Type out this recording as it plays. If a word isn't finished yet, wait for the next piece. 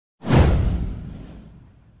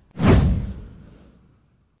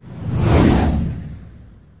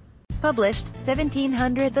Published,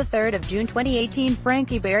 1700 the 3rd of June 2018.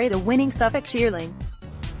 Franki Berry the winning Suffolk Shearling.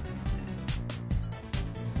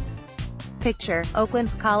 Picture,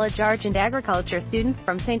 Oaklands College Archant Agriculture students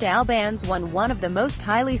from St Albans won one of the most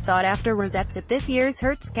highly sought-after rosettes at this year's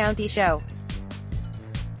Herts County Show.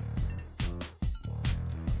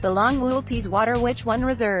 The longwool Teeswater, which won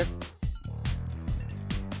reserve.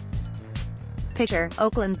 Picture,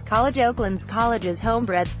 Oaklands College Oaklands College's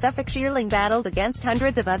homebred Suffolk Shearling battled against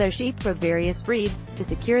hundreds of other sheep of various breeds, to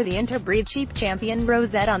secure the interbreed sheep champion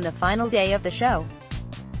rosette on the final day of the show.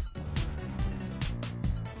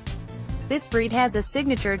 This breed has a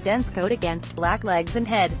signature dense coat against black legs and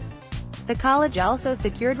head. The college also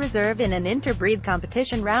secured reserve in an interbreed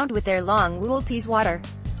competition round with their longwool Teeswater.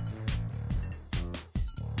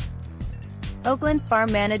 Oaklands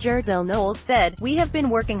farm manager Del Knowles said, "We have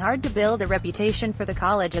been working hard to build a reputation for the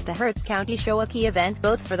college at the Herts County Show, a key event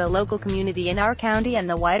both for the local community in our county and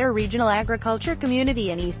the wider regional agriculture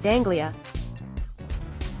community in East Anglia.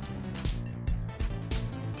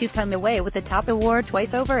 To come away with the top award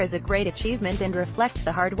twice over is a great achievement and reflects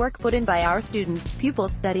the hard work put in by our students.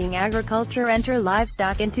 Pupils studying agriculture enter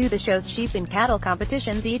livestock into the show's sheep and cattle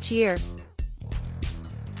competitions each year.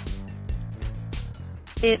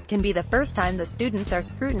 It can be the first time the students are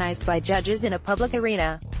scrutinized by judges in a public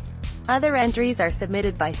arena. Other entries are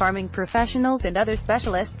submitted by farming professionals and other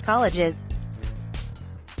specialist colleges."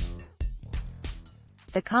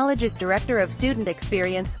 The college's Director of Student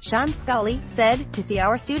Experience, Sean Scully, said, "To see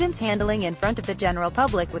our students handling in front of the general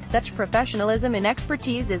public with such professionalism and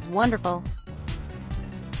expertise is wonderful.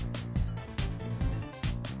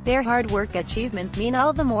 Their hard work achievements mean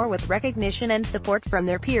all the more with recognition and support from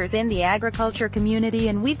their peers in the agriculture community,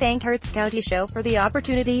 and we thank Herts County Show for the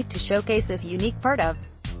opportunity to showcase this unique part of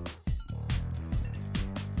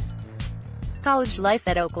college life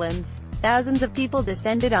at Oaklands." Thousands of people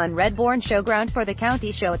descended on Redbourne Showground for the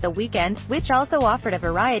county show at the weekend, which also offered a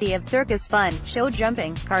variety of circus fun, show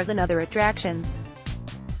jumping, cars and other attractions.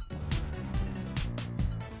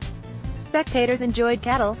 Spectators enjoyed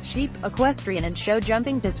cattle, sheep, equestrian and show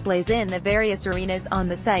jumping displays in the various arenas on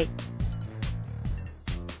the site.